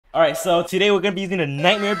Alright, so today we're gonna be using the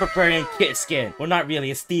Nightmare Barbarian kit skin. Well, not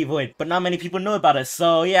really, it's Steve Wood, but not many people know about it,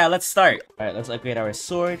 so yeah, let's start. Alright, let's upgrade our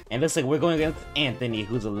sword. And looks like we're going against Anthony,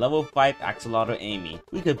 who's a level 5 axolotl Amy.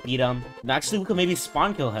 We could beat him. And actually, we could maybe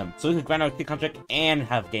spawn kill him, so we could grind our kit contract and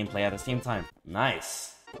have gameplay at the same time.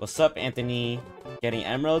 Nice. What's up, Anthony? Getting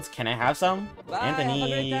emeralds? Can I have some? Bye, Anthony! have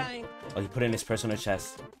a great day. Oh, he put it in his personal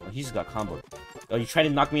chest. Oh, he just got comboed. Oh, you tried to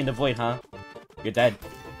knock me in the void, huh? You're dead.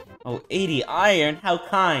 Oh, 80 iron? How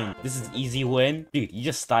kind. This is easy win. Dude, you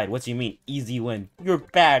just died. What do you mean, easy win? You're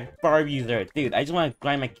bad, Barb user. Dude, I just want to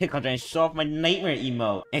grind my kit contract and show off my nightmare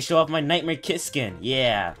emote. And show off my nightmare kit skin.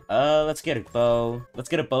 Yeah. Let's get a bow. Let's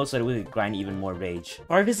get a bow so that we can grind even more rage.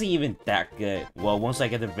 Barb isn't even that good. Well, once I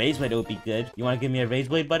get the rage blade, it would be good. You want to give me a rage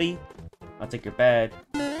blade, buddy? I'll take your bed.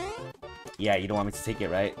 Yeah, you don't want me to take it,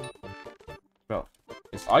 right? Bro,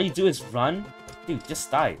 if all you do is run? Dude,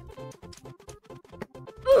 just die.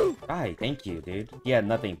 Die, thank you, dude. Yeah,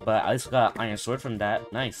 nothing, but I just got iron sword from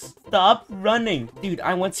that. Nice. Stop running! Dude,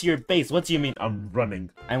 I went to your base. What do you mean, I'm running?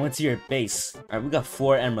 I went to your base. Alright, we got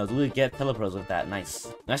 4 emeralds. We could get telepros with that. Nice.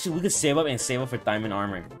 Actually, we could save up for diamond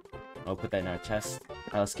armor. I'll put that in our chest.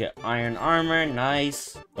 Alright, let's get iron armor.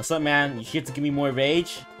 Nice. What's up, man? You here to give me more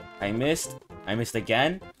rage? I missed. I missed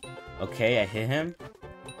again. Okay, I hit him.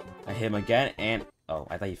 I hit him again, and... Oh,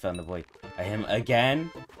 I thought he fell in the void. I hit him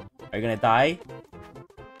again. Are you gonna die?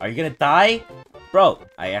 Are you gonna die? Bro,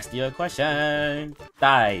 I asked you a question.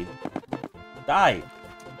 Die. Die.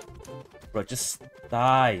 Bro, just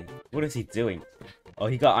die. What is he doing? Oh,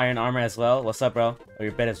 he got iron armor as well. What's up, bro? Oh,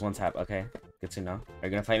 your bed is 1 tap. Okay, good to know. Are you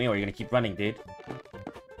gonna fight me or are you gonna keep running, dude?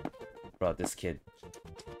 Bro, this kid.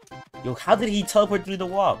 Yo, how did he teleport through the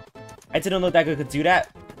wall? I didn't know danggg could do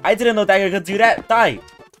that. I didn't know danggg could do that. Die.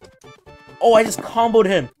 Oh, I just comboed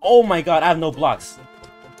him. Oh my god, I have no blocks.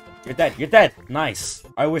 You're dead. You're dead. Nice.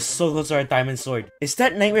 Alright, we're so close to our diamond sword. Is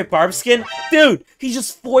that Nightmare Barb skin? Dude, he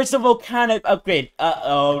just forced a volcanic upgrade.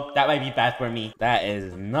 Uh-oh. That might be bad for me. That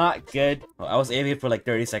is not good. Well, I was aiming for like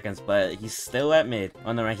 30 seconds, but he's still at mid.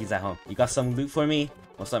 On the rank, he's at home. You got some loot for me?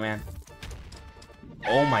 What's up, man?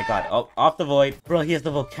 Oh my god. Oh, off the void. Bro, he has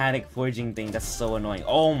the volcanic forging thing. That's so annoying.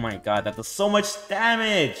 Oh my god, that does so much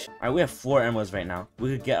damage. Alright, we have 4 emeralds right now. We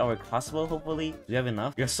could get our crossbow, hopefully. Do we have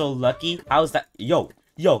enough? You're so lucky. How's that? Yo.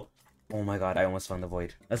 Yo. Oh my god, I almost found the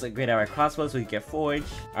void. Let's upgrade our crossbow so we can get forged.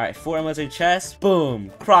 Alright, 4 emeralds in chest.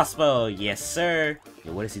 Boom. Crossbow. Yes, sir.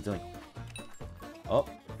 Yo, what is he doing? Oh,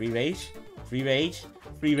 free rage. Free rage.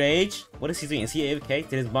 Free rage. What is he doing? Is he AFK?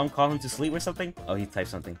 Did his mom call him to sleep or something? Oh, he typed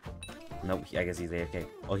something. Nope, I guess he's AFK.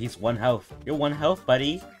 Oh, he's 1 health. You're 1 health,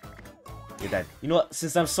 buddy. You're dead. You know what?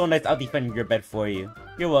 Since I'm so nice, I'll defend your bed for you.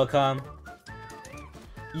 You're welcome.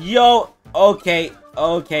 Yo! Okay.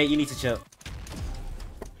 Okay, you need to chill.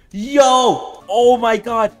 Yo! Oh my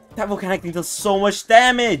god! That volcanic thing does so much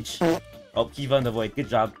damage! Oh, keep on the void. Good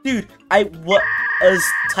job. Dude, I was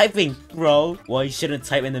typing, bro. Well, you shouldn't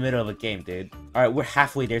type in the middle of a game, dude. Alright, we're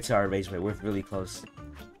halfway there to our rage rate. We're really close.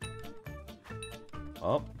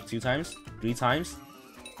 Oh, 2 times? 3 times?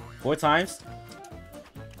 4 times?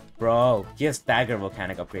 Bro, he has dagger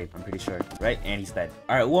volcanic upgrade, I'm pretty sure. Right? And he's dead.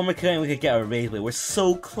 Alright, 1 more kill and we could get a rage blade. We're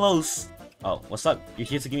so close! Oh, what's up? You're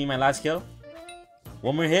here to give me my last kill?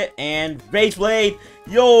 1 more hit and rage blade.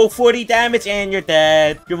 Yo, 40 damage and you're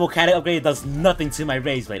dead. Your volcanic upgrade does nothing to my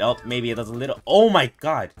rage blade. Oh, maybe it does a little. Oh my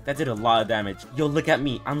god, that did a lot of damage. Yo, look at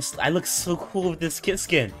me. I look so cool with this kit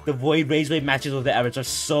skin. The void rage blade matches with the average are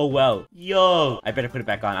so well. Yo, I better put it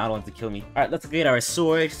back on. I don't want it to kill me. All right, let's upgrade our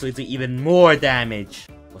sword so we do even more damage.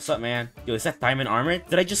 What's up, man? Yo, is that diamond armor?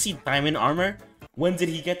 Did I just see diamond armor? When did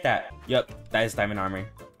he get that? Yup, that is diamond armor.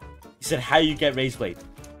 He said, how you get rage blade?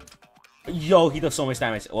 Yo, he does so much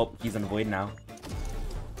damage. Oh, he's in the void now.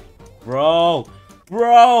 Bro!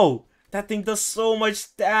 Bro! That thing does so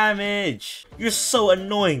much damage! You're so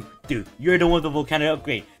annoying! Dude, you're the one with the volcanic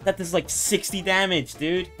upgrade. That does like 60 damage,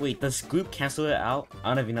 dude. Wait, does group cancel it out? I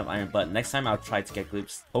don't have enough iron, but next time I'll try to get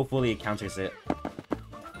groups. Hopefully it counters it.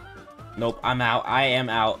 Nope, I'm out. I am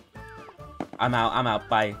out. I'm out. I'm out.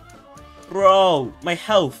 Bye. Bro! My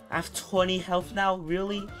health! I have 20 health now?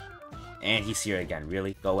 Really? And he's here again.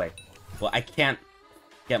 Really? Go away. Well, I can't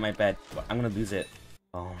get my bed. I'm gonna lose it.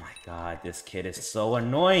 Oh my god, this kid is so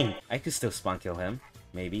annoying. I could still spawn kill him.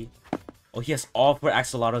 Maybe. Oh, he has all 4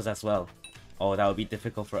 axolotls as well. Oh, that would be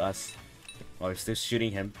difficult for us. Oh, we're still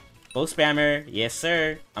shooting him. Bow spammer. Yes,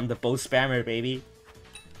 sir. I'm the bow spammer, baby.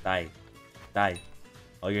 Die. Die.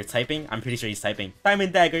 Oh, you're typing? I'm pretty sure he's typing.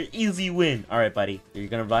 Diamond dagger. Easy win. Alright, buddy. You're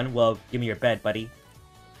gonna run? Well, give me your bed, buddy.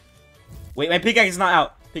 Wait, my pickaxe is not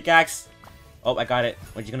out. Pickaxe. Oh, I got it.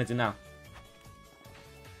 What are you gonna do now?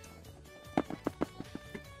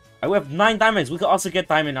 Alright, we have 9 diamonds. We could also get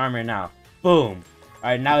diamond armor now. Boom.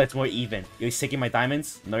 Alright, now it's more even. Yo, he's taking my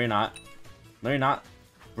diamonds? No, you're not. No, you're not.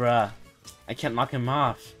 Bruh. I can't knock him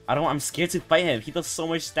off. I'm scared to fight him. He does so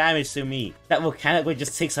much damage to me. That volcanic blade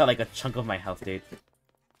just takes out like a chunk of my health, dude.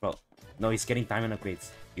 Bro. No, he's getting diamond upgrades.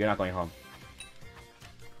 You're not going home.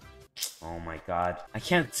 Oh my god. I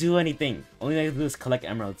can't do anything. Only thing I can do is collect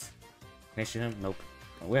emeralds. Can I shoot him? Nope.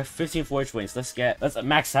 We have 15 forge points. Let's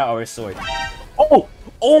max out our sword. Oh!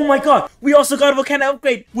 Oh my god! We also got a volcanic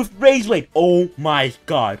upgrade with rageblade. Oh my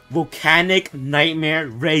god. Volcanic nightmare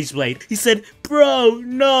rageblade. He said, bro,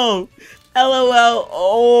 no. LOL.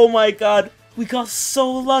 Oh my god. We got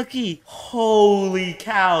so lucky. Holy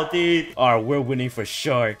cow, dude. Alright, we're winning for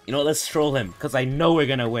sure. You know what? Let's troll him because I know we're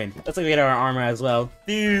gonna win. Let's get our armor as well.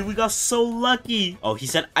 Dude, we got so lucky. Oh, he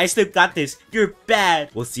said, I still got this. You're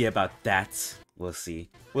bad. We'll see about that. We'll see.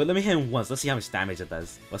 Wait, let me hit him once. Let's see how much damage it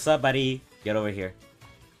does. What's up, buddy? Get over here.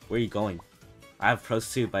 Where are you going? I have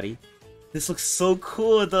pros too, buddy. This looks so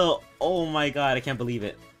cool, though. Oh my god, I can't believe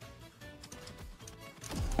it.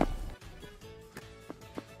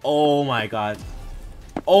 Oh my god.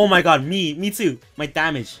 Oh my god, me too. My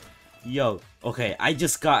damage. Yo, okay, I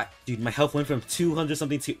just got... Dude, my health went from 200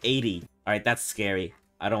 something to 80. Alright, that's scary.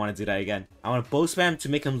 I don't want to do that again. I want to bow spam to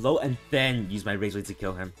make him low and then use my rageblade to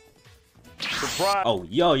kill him. Surprise. Oh,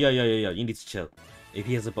 yo, you need to chill. If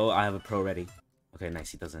he has a bow, I have a pro ready. Okay, nice,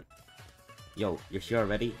 he doesn't. Yo, you're here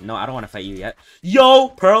already? No, I don't want to fight you yet. Yo,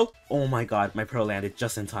 Pearl! Oh my god, my Pearl landed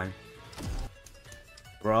just in time.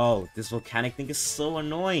 Bro, this volcanic thing is so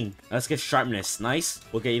annoying. Let's get sharpness. Nice.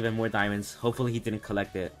 We'll get even more diamonds. Hopefully he didn't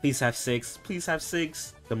collect it. Please have 6. Please have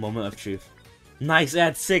 6. The moment of truth. Nice,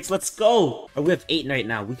 add 6. Let's go. Oh, we have 8 right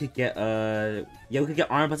now. We could get, yeah, we could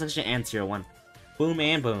get armor protection and tier 1. Boom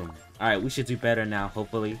and boom. Alright, we should do better now,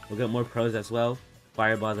 hopefully. We'll get more pros as well.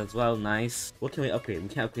 Fireballs as well. Nice. What can we upgrade? We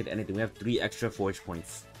can't upgrade anything. We have 3 extra forge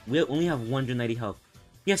points. We only have 190 health.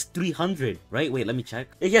 He has 300, right? Wait, let me check.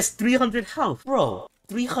 He has 300 health. Bro,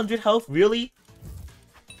 300 health? Really?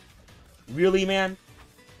 Really, man?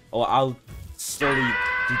 Oh, I'll slowly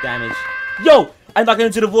do damage. Yo! I'm knocking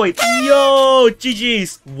into the void. Yo!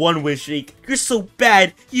 GG's. 1 win streak. You're so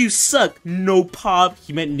bad. You suck. No pop.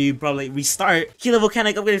 He meant noob, probably. Restart. He level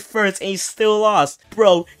volcanic upgraded first and he still lost.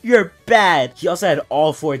 Bro, you're bad. He also had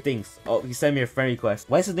all 4 things. Oh, he sent me a friend request.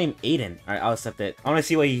 Why is his name Aiden? Alright, I'll accept it. I want to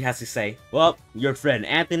see what he has to say. Well, your friend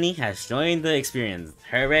Anthony has joined the experience.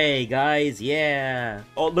 Hooray, guys. Yeah.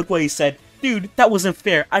 Oh, look what he said. Dude, that wasn't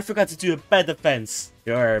fair. I forgot to do a bad defense.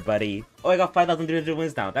 Sure, buddy. Oh, I got 5,300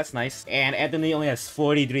 wins now. That's nice. And Anthony only has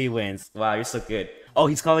 43 wins. Wow, you're so good. Oh,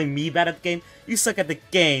 he's calling me bad at the game? You suck at the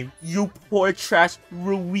game. You poor trash.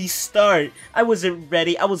 Restart. I wasn't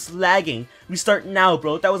ready. I was lagging. Restart now,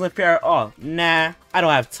 bro. That wasn't fair at all. Nah, I don't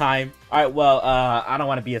have time. Alright, well, I don't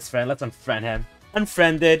want to be his friend. Let's unfriend him.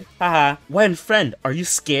 Unfriended. Haha. Why unfriend? Are you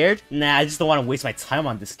scared? Nah, I just don't want to waste my time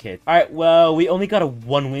on this kid. Alright, well, we only got a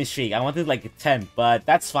 1 win streak. I wanted like a 10, but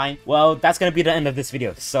that's fine. Well, that's gonna be the end of this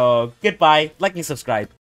video. So, goodbye. Like and subscribe.